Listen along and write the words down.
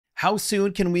How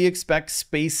soon can we expect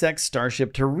SpaceX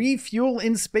Starship to refuel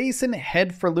in space and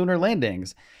head for lunar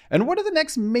landings? And what are the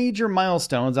next major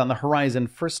milestones on the horizon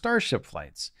for Starship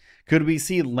flights? Could we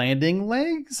see landing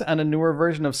legs on a newer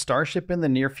version of Starship in the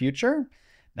near future?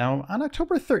 Now, on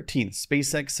October 13th,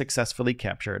 SpaceX successfully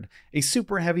captured a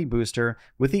Super Heavy booster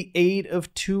with the aid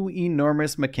of two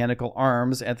enormous mechanical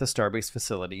arms at the Starbase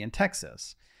facility in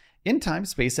Texas. In time,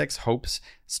 SpaceX hopes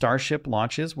Starship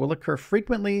launches will occur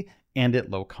frequently and at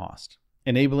low cost,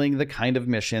 enabling the kind of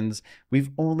missions we've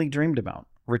only dreamed about,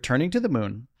 returning to the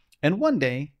moon and one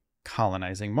day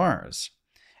colonizing Mars.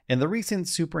 And the recent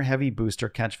Super Heavy booster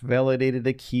catch validated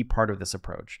a key part of this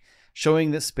approach,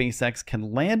 showing that SpaceX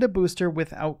can land a booster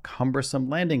without cumbersome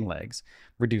landing legs,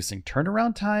 reducing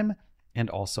turnaround time and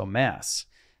also mass.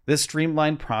 This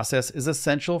streamlined process is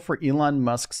essential for Elon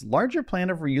Musk's larger plan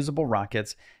of reusable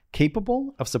rockets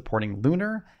capable of supporting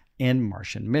lunar and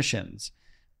Martian missions.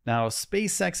 Now,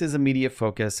 SpaceX's immediate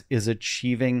focus is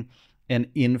achieving an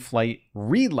in-flight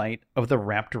relight of the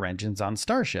Raptor engines on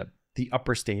Starship, the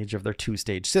upper stage of their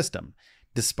two-stage system.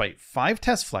 Despite 5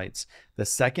 test flights, the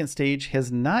second stage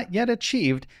has not yet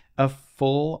achieved a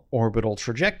full orbital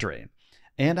trajectory.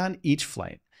 And on each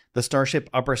flight, the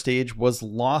Starship upper stage was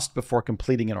lost before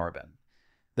completing an orbit.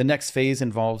 The next phase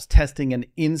involves testing an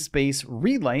in-space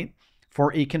relight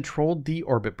for a controlled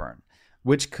deorbit burn,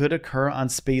 which could occur on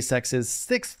SpaceX's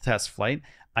 6th test flight,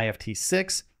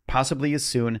 IFT-6, possibly as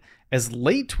soon as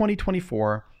late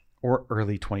 2024 or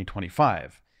early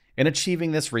 2025. And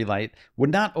achieving this relight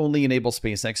would not only enable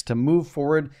SpaceX to move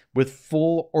forward with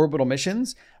full orbital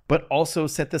missions, but also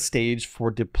set the stage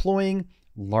for deploying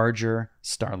larger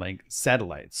Starlink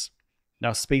satellites.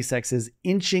 Now, SpaceX is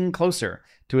inching closer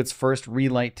to its first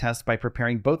relight test by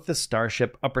preparing both the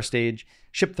Starship upper stage,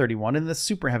 Ship 31, and the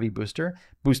Super Heavy booster,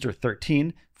 Booster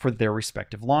 13, for their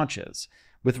respective launches.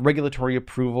 With regulatory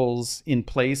approvals in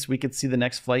place, we could see the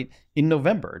next flight in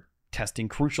November, testing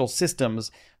crucial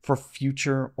systems for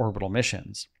future orbital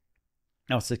missions.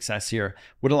 Now, success here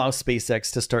would allow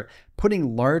SpaceX to start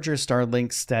putting larger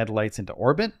Starlink satellites into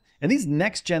orbit, and these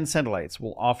next-gen satellites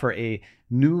will offer a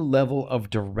new level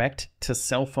of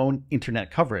direct-to-cell phone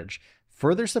internet coverage,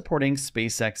 further supporting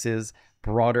SpaceX's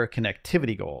broader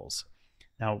connectivity goals.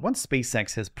 Now, once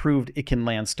SpaceX has proved it can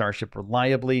land Starship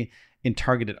reliably in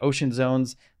targeted ocean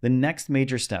zones, the next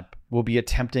major step will be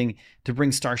attempting to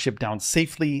bring Starship down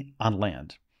safely on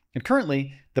land. And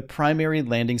currently, the primary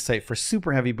landing site for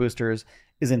Super Heavy boosters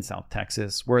is in South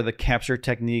Texas, where the capture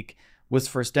technique was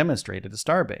first demonstrated at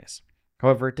Starbase.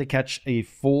 However, to catch a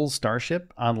full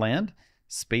Starship on land,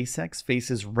 SpaceX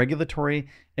faces regulatory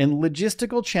and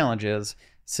logistical challenges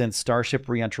since Starship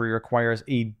reentry requires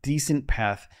a decent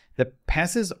path that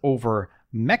passes over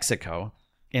Mexico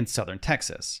and southern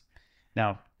Texas.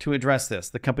 Now, to address this,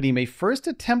 the company may first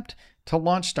attempt to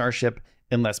launch Starship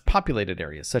in less populated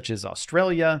areas, such as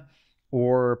Australia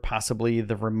or possibly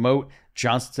the remote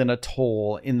Johnston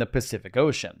Atoll in the Pacific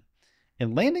Ocean.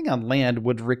 And landing on land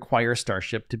would require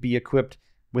Starship to be equipped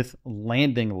with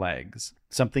landing legs,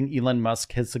 something Elon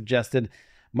Musk has suggested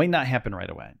might not happen right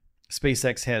away.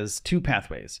 SpaceX has 2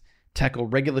 pathways: tackle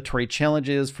regulatory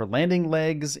challenges for landing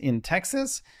legs in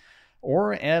Texas,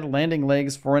 or add landing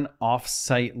legs for an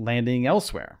off-site landing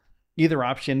elsewhere. Either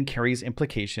option carries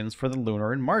implications for the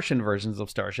lunar and Martian versions of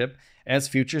Starship, as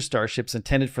future Starships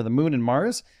intended for the Moon and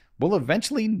Mars will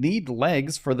eventually need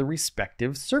legs for the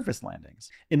respective surface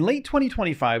landings. In late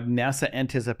 2025, NASA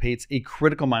anticipates a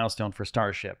critical milestone for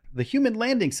Starship, the Human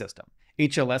Landing System,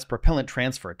 HLS propellant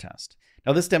transfer test.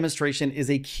 Now, this demonstration is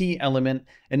a key element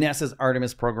in NASA's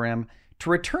Artemis program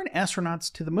to return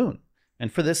astronauts to the Moon.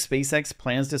 And for this, SpaceX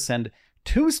plans to send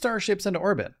 2 Starships into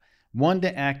orbit, one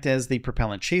to act as the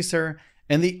propellant chaser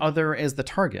and the other as the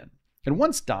target. And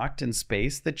once docked in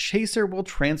space, the chaser will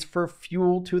transfer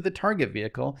fuel to the target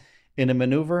vehicle in a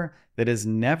maneuver that has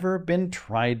never been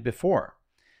tried before.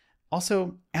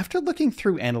 Also, after looking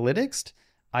through analytics,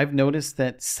 I've noticed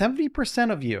that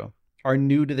 70% of you are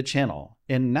new to the channel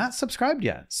and not subscribed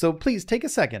yet. So please take a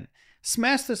second,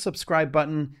 smash the subscribe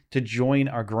button to join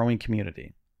our growing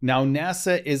community. Now,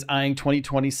 NASA is eyeing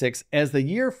 2026 as the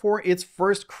year for its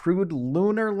first crewed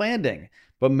lunar landing,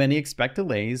 but many expect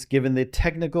delays given the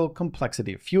technical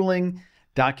complexity of fueling,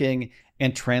 docking,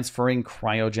 and transferring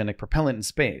cryogenic propellant in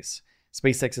space.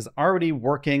 SpaceX is already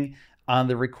working on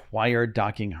the required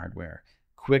docking hardware,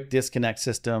 quick disconnect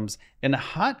systems, and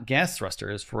hot gas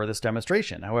thrusters for this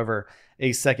demonstration. However,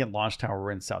 a second launch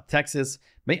tower in South Texas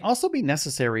may also be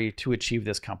necessary to achieve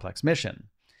this complex mission.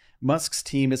 Musk's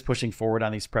team is pushing forward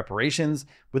on these preparations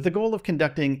with the goal of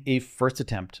conducting a first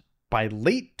attempt by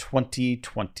late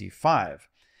 2025.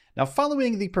 Now,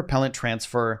 following the propellant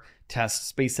transfer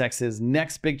test, SpaceX's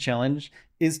next big challenge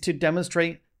is to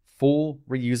demonstrate full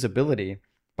reusability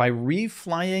by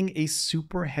reflying a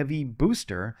super heavy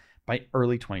booster by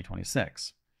early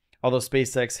 2026. Although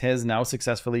SpaceX has now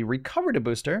successfully recovered a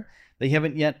booster, they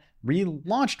haven't yet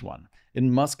relaunched one.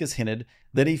 And Musk has hinted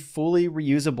that a fully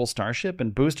reusable Starship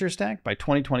and booster stack by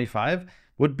 2025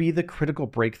 would be the critical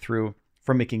breakthrough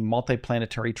for making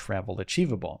multiplanetary travel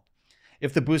achievable.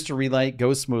 If the booster relight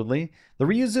goes smoothly, the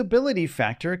reusability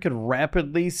factor could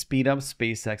rapidly speed up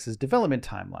SpaceX's development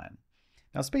timeline.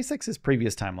 Now, SpaceX's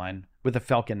previous timeline with the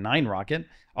Falcon 9 rocket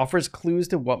offers clues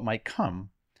to what might come.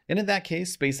 And in that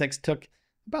case, SpaceX took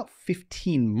about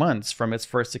 15 months from its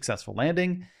first successful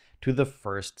landing to the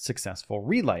first successful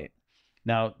relight.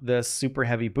 Now, the Super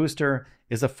Heavy booster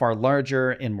is a far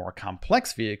larger and more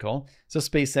complex vehicle, so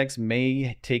SpaceX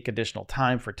may take additional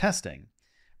time for testing.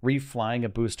 Reflying a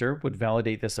booster would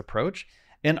validate this approach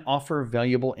and offer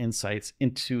valuable insights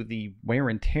into the wear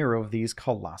and tear of these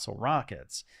colossal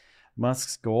rockets.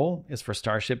 Musk's goal is for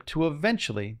Starship to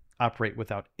eventually operate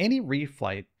without any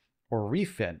reflight or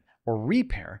refit or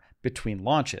repair between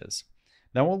launches.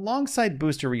 Now, alongside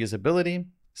booster reusability,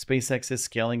 SpaceX is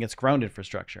scaling its ground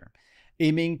infrastructure,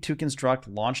 aiming to construct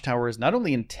launch towers not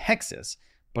only in Texas,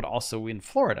 but also in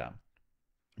Florida.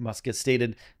 Musk has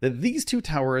stated that these two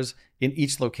towers in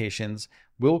each locations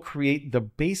will create the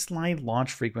baseline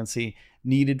launch frequency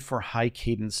needed for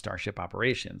high-cadence Starship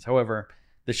operations. However,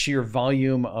 the sheer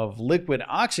volume of liquid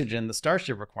oxygen the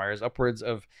Starship requires, upwards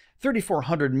of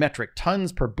 3,400 metric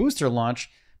tons per booster launch,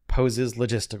 poses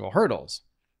logistical hurdles.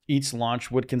 Each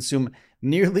launch would consume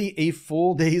nearly a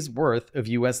full day's worth of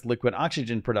U.S. liquid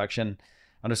oxygen production,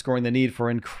 underscoring the need for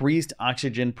increased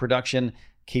oxygen production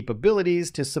capabilities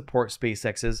to support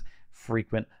SpaceX's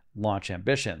frequent launch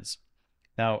ambitions.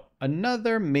 Now,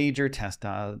 another major test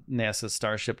on NASA's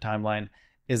Starship timeline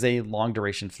is a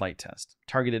long-duration flight test,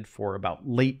 targeted for about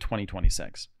late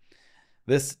 2026.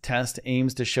 This test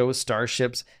aims to show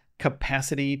Starship's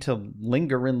capacity to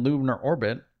linger in lunar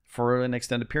orbit for an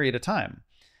extended period of time,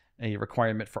 a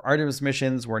requirement for Artemis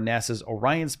missions where NASA's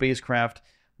Orion spacecraft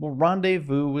will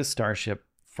rendezvous with Starship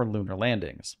for lunar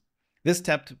landings. This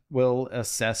step will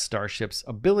assess Starship's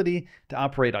ability to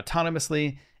operate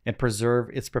autonomously and preserve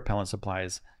its propellant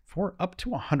supplies for up to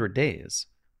 100 days.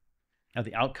 Now,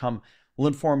 the outcome will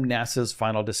inform NASA's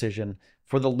final decision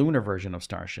for the lunar version of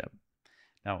Starship.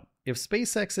 Now, if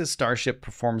SpaceX's Starship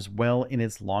performs well in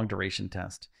its long-duration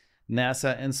test,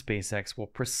 NASA and SpaceX will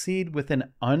proceed with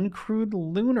an uncrewed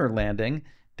lunar landing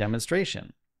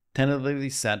demonstration, tentatively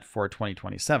set for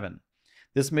 2027.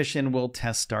 This mission will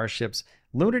test Starship's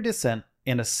lunar descent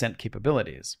and ascent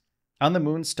capabilities. On the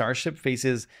moon, Starship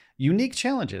faces unique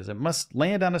challenges. It must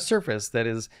land on a surface that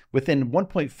is within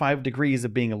 1.5 degrees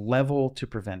of being level to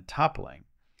prevent toppling.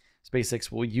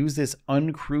 SpaceX will use this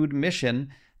uncrewed mission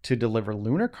to deliver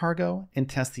lunar cargo and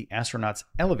test the astronauts'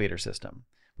 elevator system,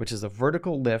 which is a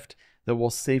vertical lift that will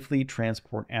safely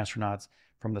transport astronauts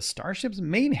from the Starship's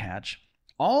main hatch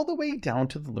all the way down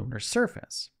to the lunar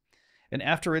surface. And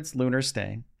after its lunar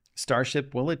stay,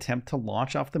 Starship will attempt to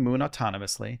launch off the moon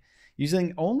autonomously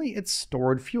using only its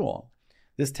stored fuel.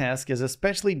 This task is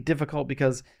especially difficult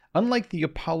because, unlike the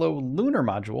Apollo lunar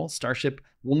module, Starship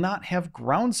will not have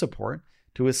ground support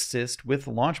to assist with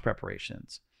launch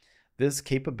preparations. This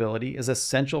capability is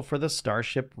essential for the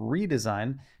Starship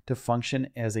redesign to function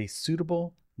as a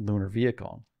suitable lunar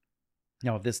vehicle.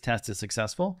 Now, if this test is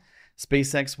successful,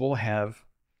 SpaceX will have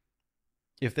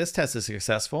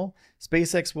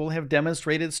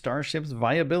demonstrated Starship's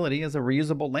viability as a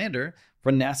reusable lander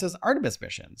for NASA's Artemis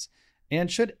missions. And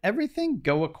should everything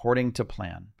go according to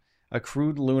plan, a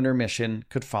crewed lunar mission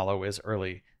could follow as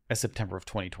early as September of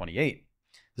 2028.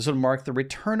 This would mark the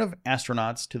return of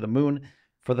astronauts to the moon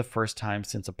for the first time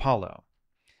since Apollo.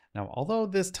 Now, although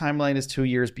this timeline is 2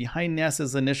 years behind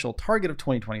NASA's initial target of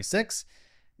 2026,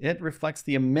 it reflects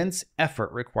the immense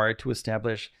effort required to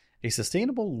establish a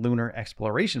sustainable lunar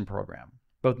exploration program.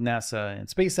 Both NASA and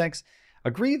SpaceX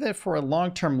agree that for a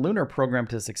long-term lunar program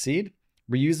to succeed,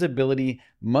 reusability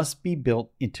must be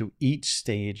built into each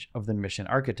stage of the mission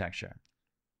architecture.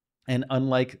 And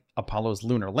unlike Apollo's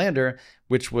lunar lander,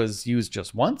 which was used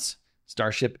just once,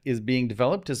 Starship is being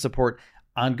developed to support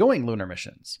ongoing lunar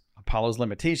missions. Apollo's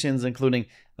limitations, including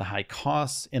the high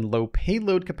costs and low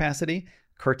payload capacity,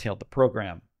 curtailed the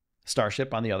program.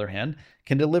 Starship, on the other hand,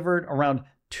 can deliver around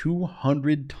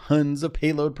 200 tons of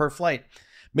payload per flight,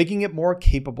 making it more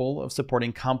capable of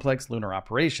supporting complex lunar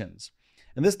operations.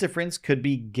 And this difference could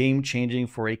be game-changing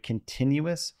for a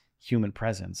continuous human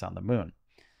presence on the moon.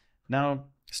 Now,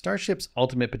 Starship's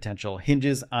ultimate potential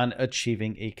hinges on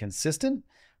achieving a consistent,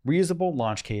 reusable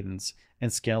launch cadence,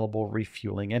 and scalable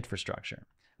refueling infrastructure,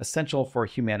 essential for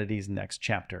humanity's next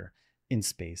chapter in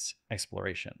space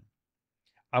exploration.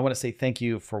 I want to say thank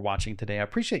you for watching today. I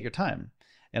appreciate your time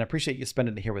and I appreciate you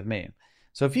spending it here with me.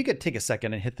 So if you could take a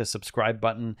second and hit the subscribe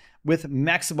button with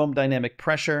maximum dynamic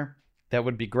pressure, that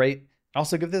would be great.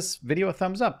 Also give this video a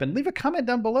thumbs up and leave a comment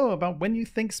down below about when you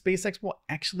think SpaceX will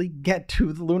actually get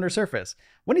to the lunar surface.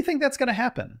 When do you think that's going to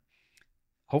happen?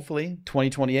 Hopefully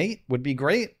 2028 would be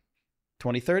great.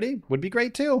 2030 would be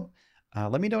great too.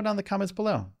 Let me know down in the comments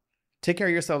below. Take care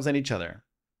of yourselves and each other.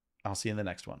 I'll see you in the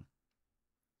next one.